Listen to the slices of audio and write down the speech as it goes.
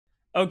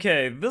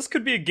Okay, this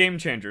could be a game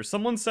changer.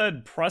 Someone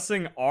said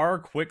pressing R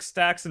quick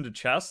stacks into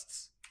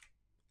chests.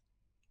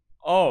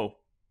 Oh.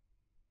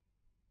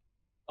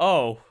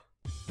 Oh.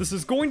 This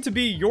is going to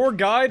be your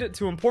guide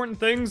to important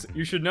things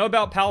you should know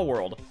about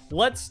Palworld.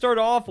 Let's start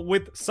off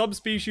with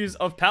subspecies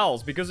of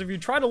pals, because if you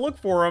try to look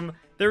for them,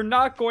 they're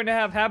not going to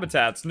have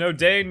habitats. No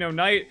day, no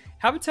night.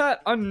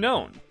 Habitat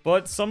unknown.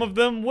 But some of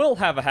them will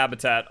have a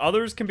habitat.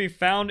 Others can be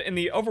found in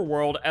the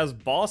overworld as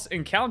boss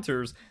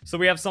encounters, so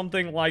we have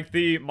something like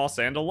the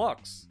Mossanda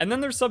Lux. And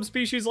then there's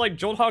subspecies like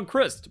Jolthog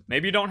Christ.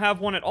 Maybe you don't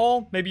have one at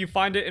all, maybe you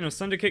find it in a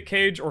syndicate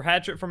cage or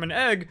hatch it from an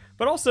egg,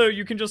 but also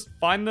you can just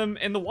find them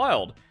in the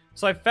wild.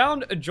 So I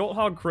found a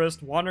Jolthog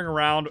Christ wandering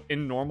around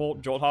in normal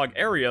Jolthog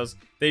areas.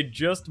 They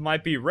just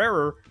might be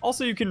rarer.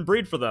 Also, you can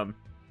breed for them.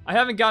 I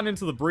haven't gotten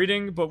into the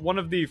breeding, but one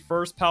of the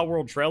first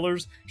Palworld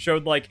trailers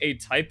showed like a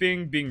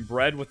typing being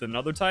bred with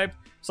another type.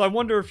 So I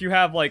wonder if you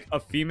have like a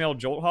female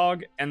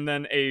Jolthog and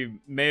then a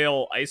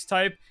male ice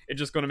type, it's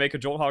just going to make a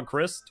Jolthog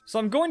Christ. So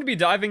I'm going to be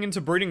diving into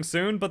breeding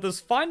soon, but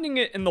this finding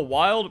it in the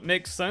wild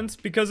makes sense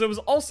because it was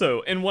also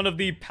in one of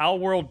the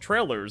Palworld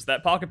trailers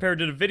that Pocket Pair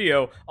did a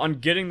video on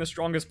getting the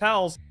strongest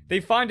pals.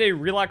 They find a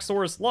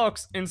Relaxaurus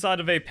Lux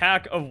inside of a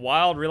pack of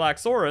wild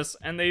Relaxaurus,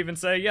 and they even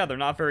say, yeah, they're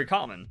not very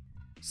common.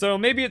 So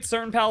maybe it's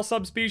certain pal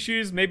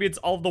subspecies, maybe it's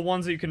all of the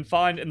ones that you can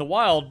find in the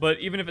wild, but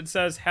even if it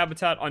says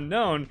habitat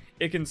unknown,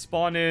 it can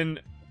spawn in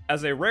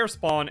as a rare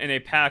spawn in a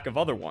pack of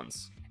other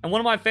ones. And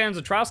one of my fans,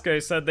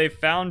 Atraske, said they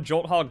found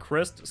Jolthog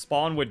Christ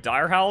spawn with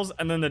Dire Howls,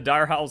 and then the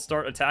Dire Howls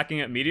start attacking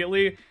it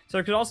immediately, so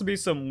there could also be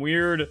some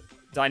weird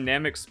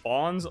dynamic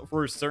spawns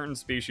for certain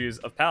species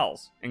of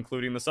pals,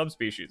 including the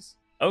subspecies.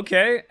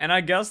 Okay, and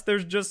I guess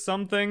there's just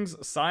some things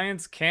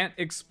science can't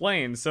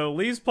explain, so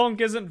Lee's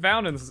Punk isn't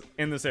found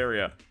in this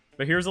area.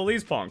 But here's a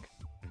Lee's Punk,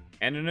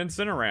 and an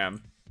Incineram.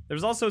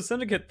 There's also a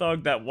Syndicate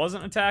Thug that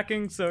wasn't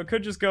attacking, so it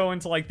could just go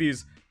into like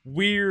these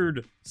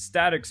weird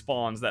static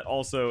spawns that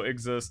also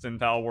exist in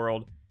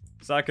Palworld.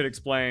 So that could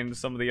explain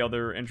some of the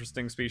other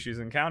interesting species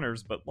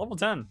encounters, but level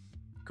 10.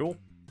 Cool.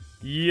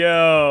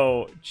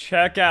 Yo,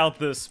 check out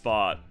this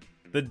spot.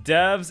 The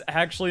devs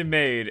actually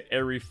made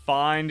a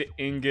refined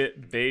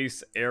ingot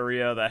base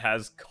area that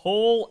has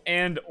coal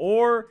and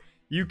ore.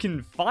 You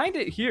can find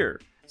it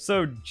here.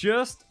 So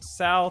just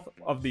south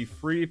of the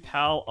Free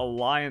Pal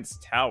Alliance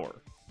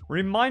Tower.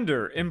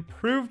 Reminder,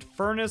 improved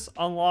furnace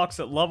unlocks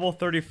at level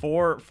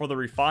 34 for the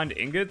refined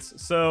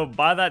ingots. So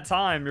by that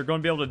time, you're going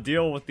to be able to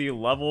deal with the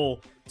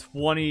level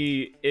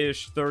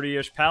 20-ish,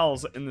 30-ish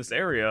pals in this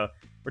area,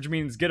 which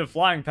means get a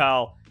flying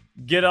pal,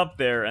 get up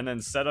there, and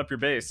then set up your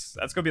base.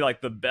 That's going to be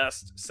like the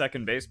best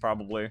second base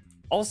probably.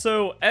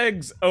 Also,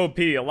 eggs OP.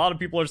 A lot of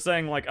people are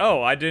saying like,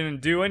 oh, I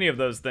didn't do any of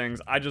those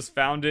things. I just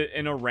found it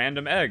in a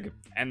random egg.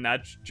 And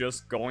that's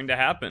just going to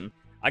happen.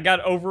 I got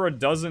over a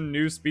dozen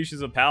new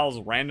species of pals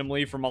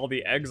randomly from all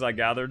the eggs I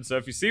gathered. So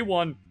if you see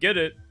one, get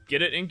it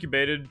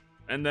incubated,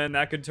 and then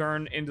that could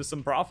turn into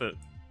some profit.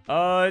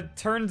 It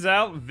turns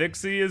out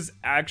Vixie is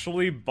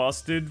actually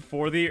busted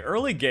for the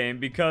early game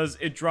because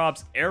it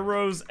drops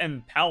arrows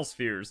and pal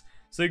spheres.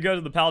 So you go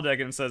to the pal deck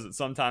and it says it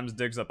sometimes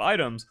digs up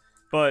items.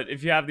 But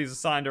if you have these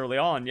assigned early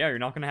on, yeah, you're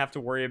not going to have to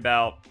worry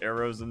about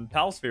arrows and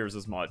pal spheres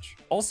as much.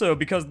 Also,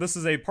 because this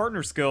is a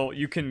partner skill,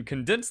 you can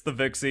condense the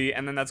Vixie,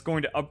 and then that's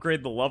going to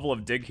upgrade the level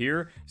of dig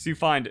here. So you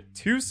find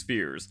 2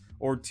 spheres,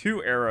 or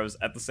 2 arrows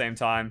at the same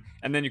time,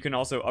 and then you can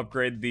also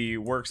upgrade the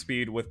work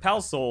speed with pal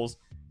souls.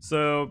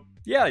 So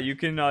yeah, you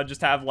can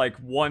just have like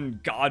one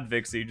god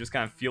Vixie just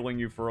kind of fueling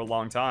you for a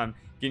long time,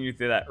 getting you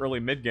through that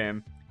early mid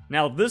game.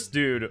 Now this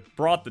dude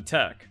brought the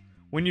tech.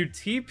 When you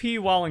TP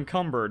while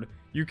encumbered,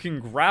 you can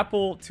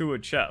grapple to a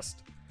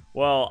chest.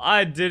 Well,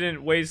 I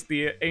didn't waste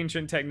the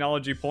ancient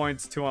technology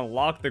points to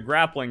unlock the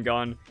grappling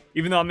gun,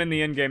 even though I'm in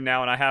the endgame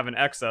now and I have an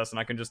excess and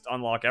I can just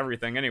unlock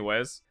everything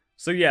anyways.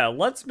 So yeah,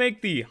 let's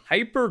make the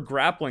hyper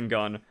grappling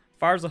gun.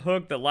 Fires a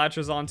hook that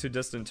latches onto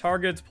distant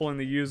targets, pulling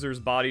the user's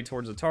body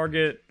towards a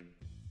target.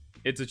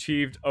 It's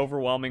achieved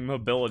overwhelming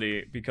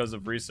mobility because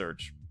of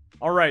research.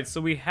 Alright, so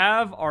we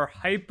have our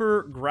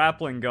hyper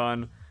grappling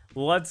gun.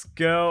 Let's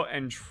go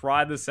and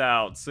try this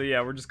out. So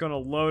yeah, we're just going to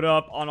load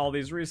up on all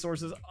these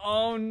resources.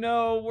 Oh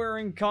no, we're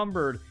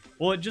encumbered.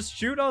 Will it just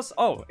shoot us?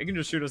 Oh, it can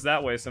just shoot us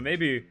that way. So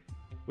maybe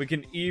we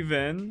can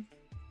even...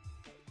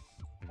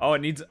 Oh,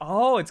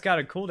 it's got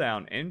a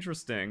cooldown.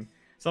 Interesting.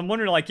 So I'm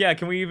wondering like, yeah,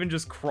 can we even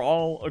just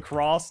crawl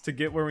across to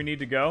get where we need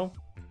to go?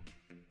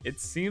 It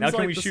seems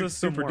like we shoot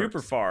super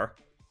duper far.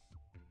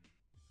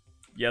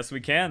 Yes,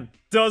 we can.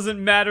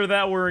 Doesn't matter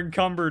that we're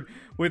encumbered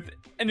with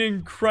an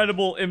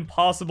incredible,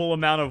 impossible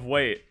amount of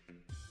weight.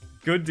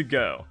 Good to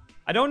go.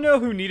 I don't know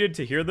who needed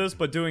to hear this,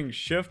 but doing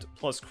shift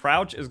plus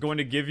crouch is going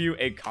to give you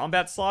a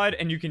combat slide,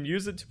 and you can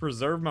use it to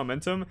preserve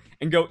momentum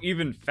and go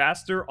even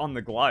faster on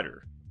the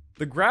glider.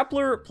 The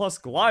grappler plus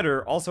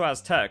glider also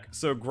has tech,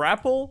 so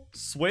grapple,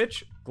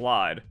 switch,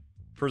 glide.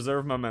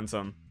 Preserve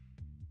momentum.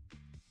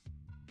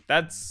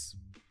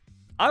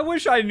 I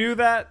wish I knew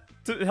that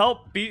to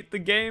help beat the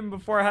game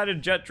before I had a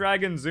jet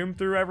dragon zoom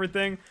through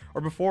everything,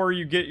 or before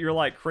you get your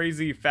like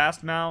crazy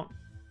fast mount.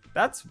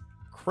 That's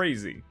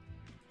crazy.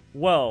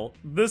 Well,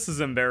 this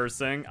is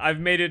embarrassing. I've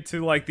made it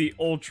to like the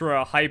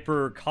ultra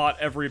hyper caught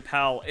every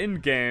pal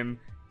in-game,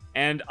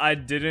 and I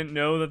didn't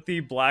know that the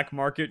black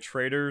market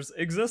traders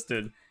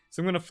existed.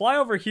 So I'm gonna fly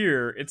over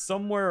here. It's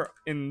somewhere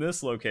in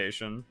this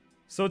location.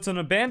 So it's an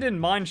abandoned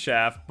mine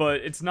shaft,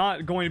 but it's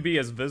not going to be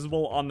as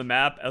visible on the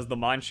map as the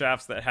mine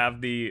shafts that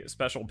have the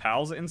special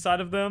pals inside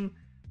of them.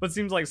 But it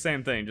seems like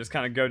same thing. Just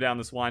kind of go down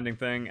this winding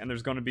thing, and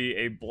there's going to be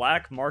a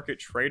black market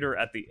trader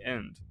at the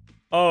end.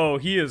 Oh,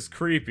 he is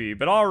creepy.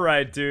 But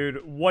alright,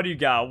 dude. What do you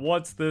got?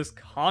 What's this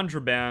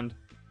contraband?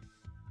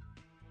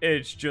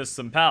 It's just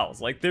some pals.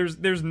 Like,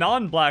 there's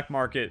non-black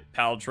market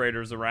pal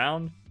traders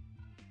around.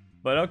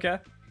 But okay.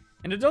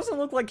 And it doesn't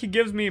look like he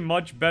gives me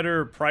much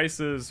better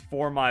prices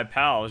for my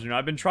pals. You know,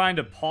 I've been trying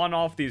to pawn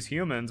off these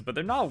humans, but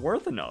they're not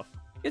worth enough.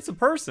 It's a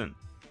person.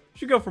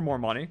 Should go for more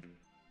money.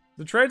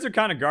 The trades are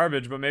kind of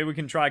garbage, but maybe we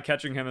can try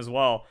catching him as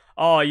well.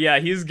 Oh yeah,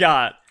 he's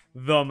got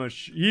the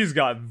machine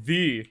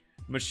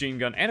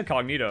gun and a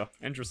cognito.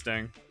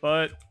 Interesting.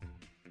 But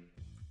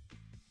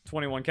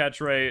 21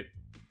 catch rate,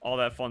 all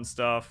that fun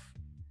stuff.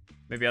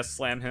 Maybe I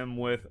slam him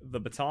with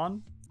the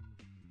baton.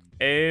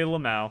 A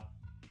Lamau.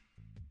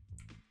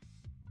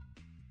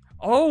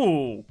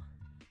 Oh!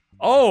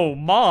 Oh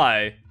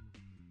my!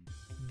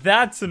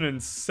 That's an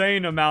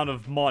insane amount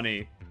of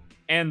money.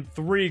 And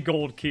 3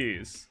 gold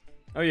keys.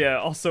 Oh yeah,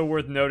 also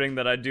worth noting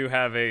that I do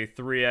have a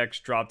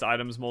 3x dropped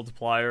items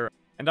multiplier.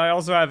 And I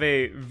also have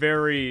a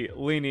very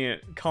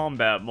lenient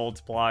combat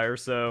multiplier,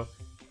 so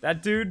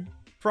that dude,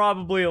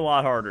 probably a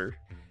lot harder.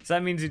 So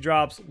that means he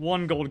drops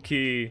 1 gold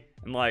key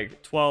and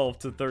like 12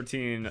 to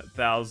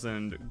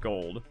 13,000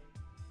 gold.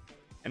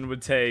 And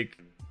would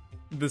take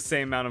the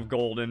same amount of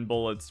gold in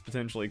bullets to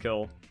potentially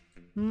kill.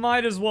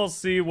 Might as well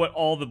see what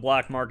all the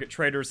black market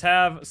traders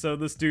have. So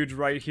this dude's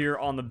right here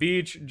on the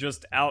beach,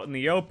 just out in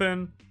the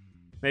open.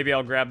 Maybe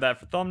I'll grab that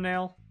for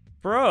thumbnail.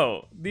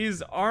 Bro,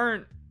 these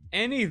aren't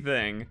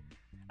anything.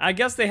 I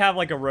guess they have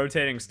like a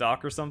rotating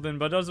stock or something,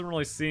 but it doesn't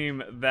really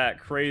seem that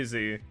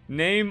crazy.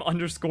 Name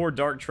 _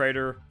 dark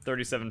trader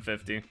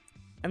 3750.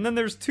 And then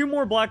there's 2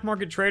 more black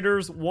market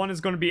traders. One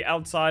is going to be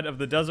outside of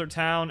the desert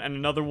town, and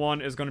another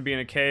one is going to be in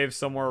a cave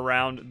somewhere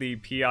around the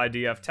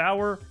PIDF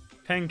tower.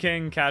 Pen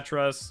King,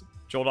 Catress,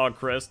 Jolthog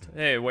Christ.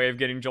 Hey, way of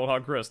getting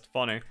Jolthog Christ.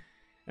 Funny.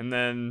 And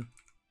then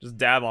just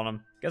dab on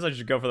him. Guess I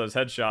should go for those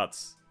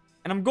headshots.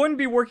 And I'm going to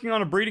be working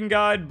on a breeding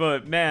guide,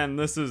 but man,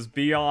 this is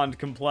beyond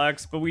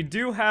complex. But we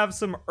do have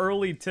some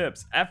early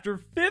tips. After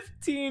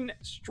 15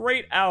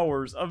 straight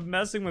hours of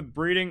messing with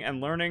breeding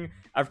and learning,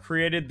 I've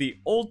created the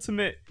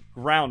ultimate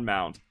ground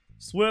mount.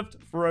 Swift,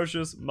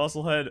 ferocious,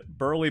 musclehead,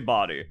 burly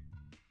body.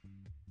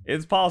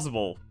 It's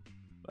possible.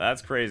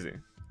 That's crazy.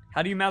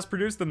 How do you mass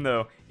produce them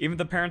though? Even if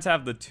the parents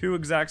have the 2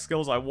 exact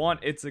skills I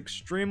want, it's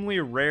extremely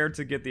rare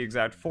to get the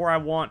exact 4 I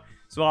want.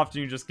 So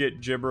often you just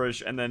get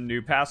gibberish and then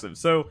new passive.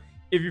 So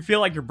if you feel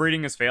like your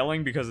breeding is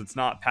failing because it's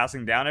not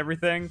passing down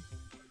everything,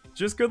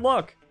 just good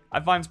luck. I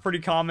find it's pretty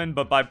common,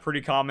 but by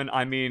pretty common,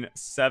 I mean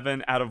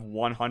 7 out of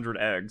 100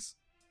 eggs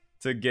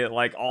to get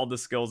like all the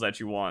skills that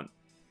you want.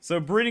 So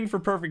breeding for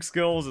perfect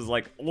skills is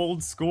like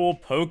old school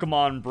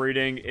Pokemon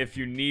breeding if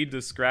you need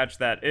to scratch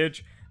that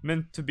itch.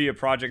 Meant to be a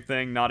project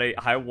thing, not a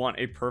I want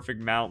a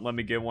perfect mount, let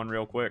me get one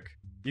real quick.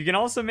 You can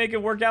also make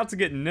it work out to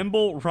get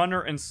nimble,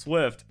 runner, and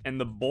swift, and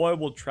the boy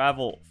will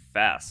travel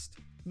fast.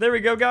 There we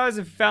go, guys.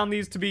 If you found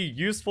these to be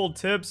useful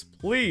tips,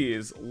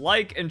 please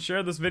like and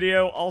share this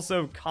video.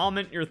 Also,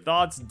 comment your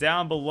thoughts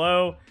down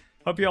below.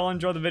 Hope you all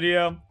enjoy the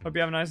video. Hope you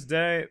have a nice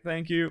day.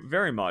 Thank you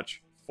very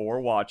much for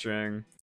watching.